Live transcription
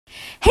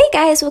Hey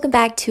guys, welcome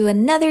back to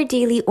another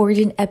Daily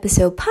Origin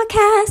episode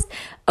podcast.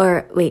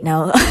 Or wait,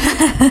 no.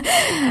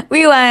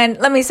 Rewind.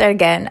 Let me start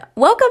again.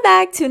 Welcome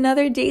back to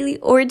another Daily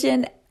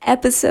Origin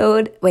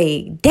episode.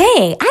 Wait,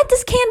 dang, I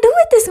just can't do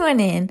it this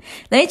morning.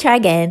 Let me try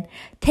again.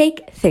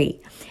 Take 3.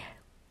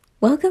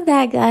 Welcome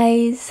back,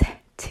 guys,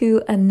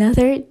 to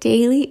another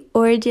Daily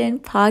Origin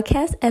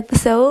podcast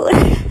episode.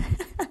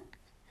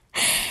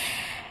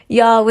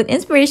 Y'all, when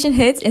inspiration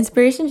hits,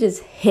 inspiration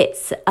just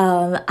hits.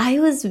 I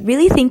was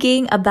really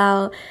thinking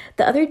about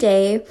the other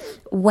day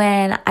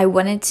when I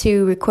wanted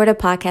to record a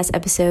podcast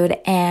episode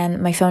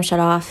and my phone shut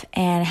off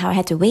and how I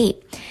had to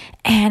wait.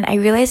 And I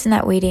realized in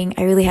that waiting,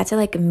 I really had to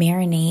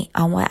marinate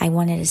on what I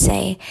wanted to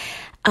say.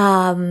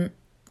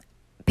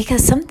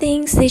 Because some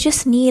things, they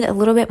just need a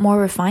little bit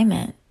more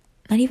refinement.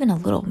 Not even a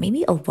little,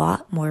 maybe a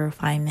lot more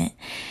refinement.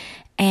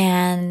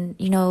 And,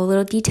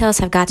 little details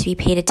have got to be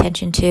paid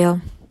attention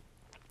to.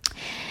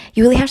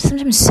 You really have to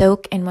sometimes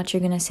soak in what you're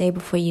going to say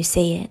before you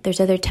say it.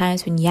 There's other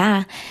times when, you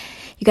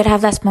got to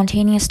have that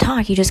spontaneous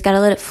talk. You just got to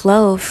let it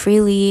flow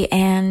freely,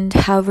 and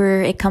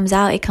however it comes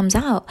out, it comes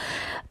out.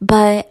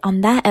 But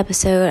on that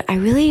episode, I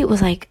really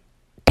was like,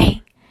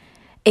 dang.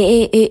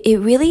 It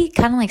really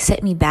kind of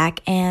set me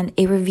back, and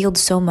it revealed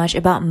so much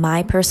about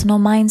my personal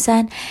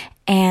mindset.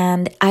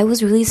 And I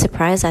was really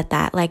surprised at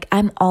that.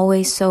 I'm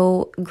always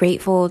so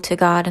grateful to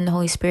God and the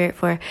Holy Spirit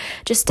for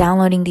just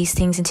downloading these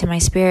things into my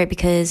spirit,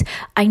 because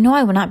I know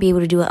I would not be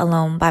able to do it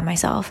alone by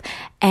myself.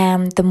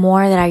 And the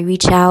more that I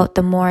reach out,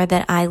 the more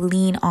that I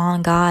lean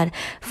on God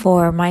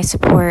for my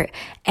support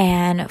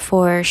and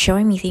for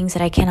showing me things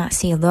that I cannot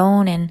see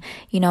alone, and,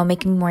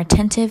 making me more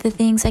attentive to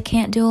things I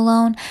can't do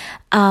alone.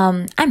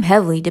 I'm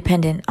heavily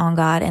dependent on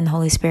God and the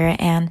Holy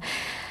Spirit. And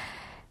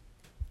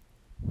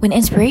when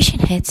inspiration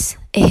hits,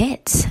 it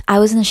hits. I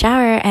was in the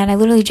shower and I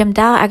literally jumped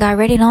out. I got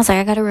ready and I was like,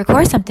 I got to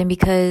record something,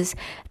 because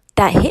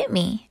that hit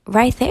me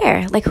right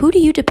there. Who do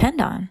you depend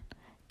on?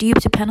 Do you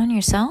depend on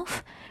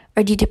yourself,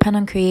 or do you depend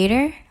on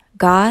Creator,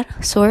 God,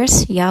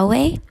 Source,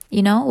 Yahweh,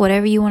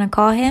 whatever you want to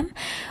call him,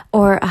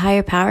 or a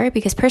higher power?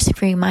 Because personally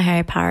for me, my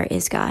higher power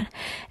is God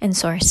and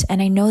Source.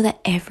 And I know that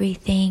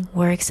everything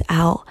works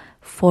out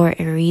for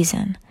a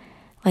reason.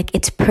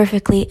 It's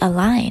perfectly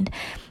aligned.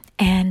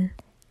 And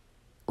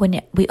when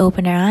we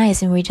open our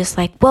eyes and we're just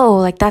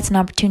whoa, that's an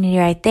opportunity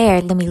right there,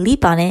 let me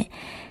leap on it,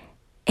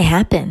 it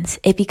happens.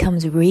 It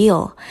becomes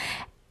real.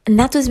 And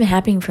that's what's been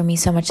happening for me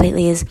so much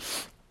lately, is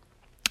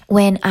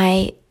when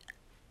I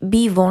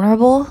be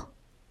vulnerable,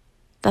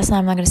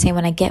 I'm not going to say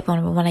when I get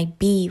vulnerable, when I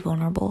be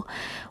vulnerable,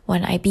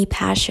 when I be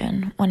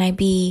passion, when I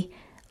be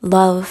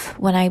love,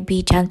 when I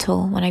be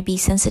gentle, when I be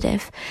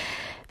sensitive.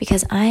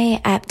 Because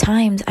at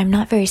times, I'm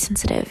not very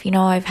sensitive.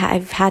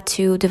 I've had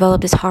to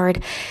develop this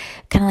hard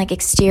kind of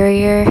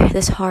exterior,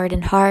 this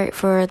hardened heart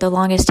for the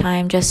longest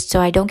time, just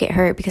so I don't get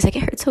hurt, because I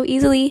get hurt so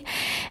easily.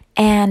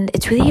 And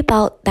it's really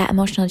about that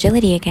emotional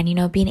agility again,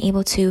 being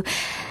able to,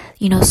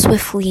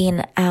 swiftly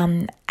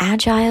and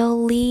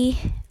agilely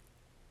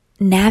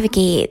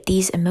navigate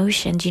these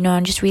emotions,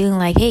 and just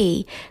realizing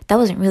hey, that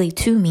wasn't really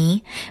to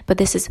me, but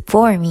this is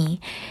for me,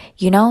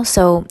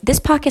 So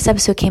this podcast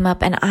episode came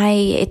up, and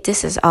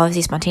this is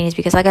obviously spontaneous,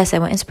 because like I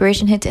said, when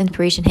inspiration hits,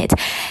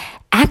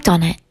 act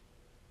on it.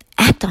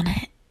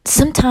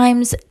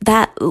 Sometimes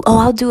that,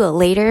 I'll do it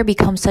later,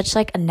 becomes such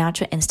a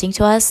natural instinct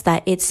to us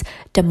that it's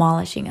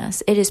demolishing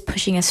us. It is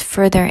pushing us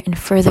further and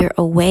further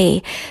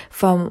away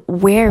from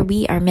where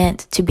we are meant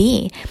to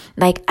be.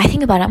 I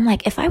think about it, I'm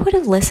if I would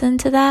have listened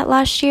to that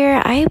last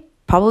year, I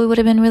probably would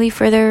have been really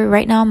further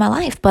right now in my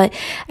life. But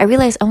I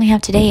realize I only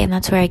have today, and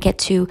that's where I get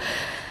to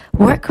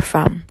work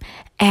from.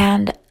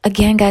 And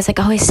again, guys, I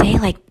always say,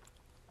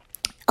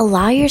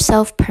 allow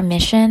yourself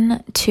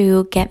permission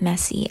to get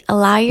messy.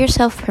 Allow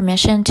yourself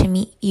permission to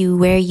meet you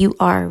where you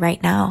are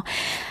right now.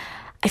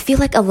 I feel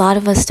a lot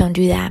of us don't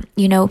do that.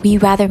 We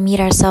rather meet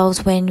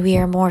ourselves when we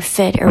are more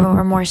fit or when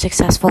we're more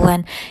successful,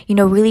 and,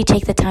 really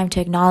take the time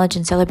to acknowledge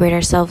and celebrate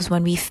ourselves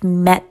when we've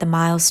met the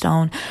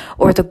milestone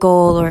or the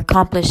goal, or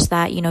accomplished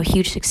that,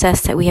 huge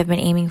success that we have been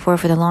aiming for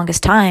the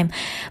longest time.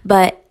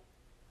 But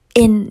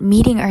in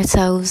meeting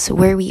ourselves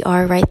where we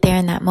are right there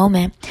in that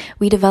moment,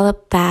 we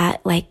develop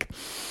that,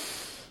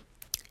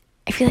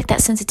 I feel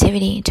that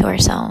sensitivity to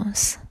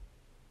ourselves,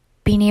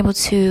 being able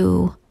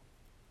to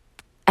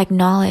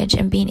acknowledge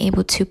and being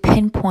able to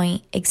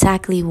pinpoint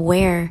exactly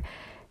where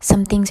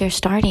some things are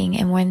starting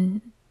and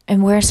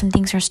where some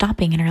things are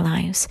stopping in our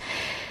lives.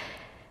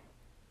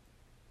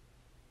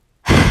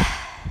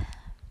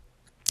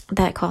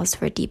 That calls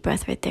for a deep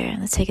breath right there.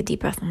 Let's take a deep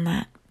breath on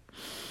that.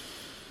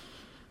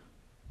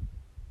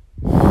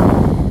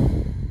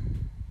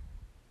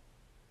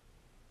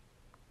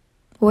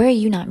 Where are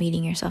you not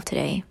meeting yourself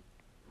today?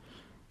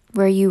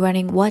 Where are you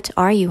running? What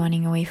are you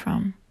running away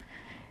from?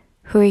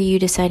 Who are you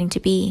deciding to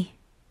be?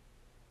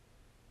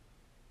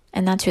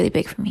 And that's really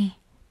big for me.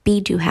 Be,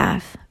 do,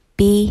 have.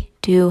 Be,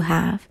 do,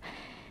 have.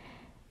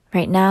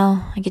 Right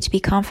now, I get to be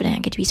confident. I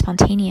get to be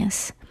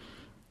spontaneous.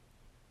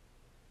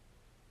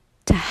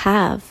 To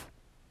have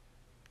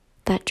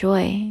that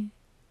joy.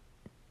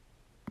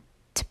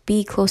 to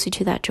be closer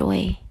to that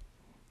joy,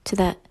 to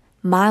that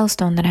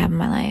milestone that I have in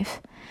my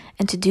life,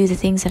 and to do the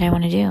things that I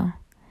want to do.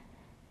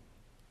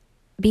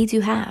 Be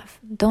to have.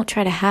 Don't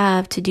try to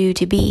have to do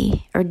to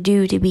be, or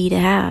do to be to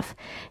have.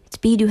 It's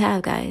be to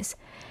have, guys.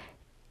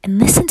 And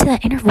listen to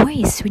that inner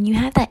voice. When you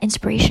have that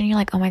inspiration, you're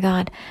like, oh my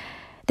God,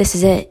 this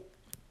is it.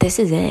 This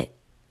is it.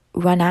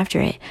 Run after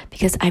it,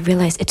 because I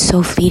realized it's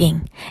so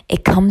fleeting.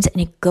 It comes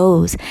and it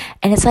goes.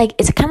 And it's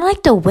kind of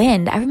like the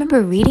wind. I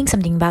remember reading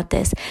something about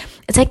this.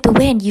 It's like the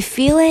wind. You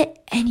feel it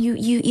and you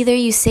either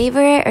you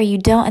savor it or you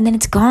don't, and then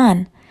it's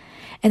gone.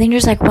 And then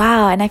you're just like,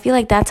 wow. And I feel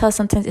like that's how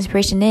sometimes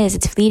inspiration is.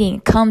 It's fleeting.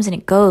 It comes and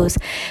it goes.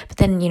 But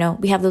then,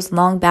 we have those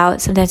long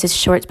bouts. Sometimes it's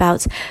short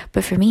bouts.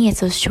 But for me,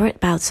 it's those short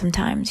bouts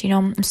sometimes.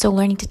 I'm still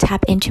learning to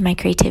tap into my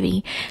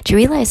creativity, to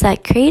realize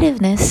that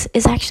creativeness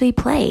is actually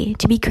play.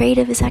 To be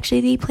creative is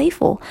actually to be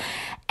playful.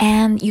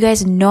 And you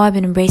guys know I've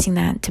been embracing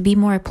that, to be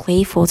more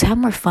playful, to have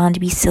more fun, to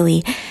be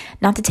silly,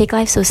 not to take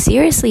life so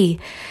seriously.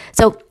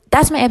 So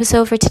that's my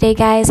episode for today,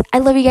 guys. I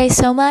love you guys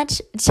so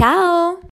much. Ciao.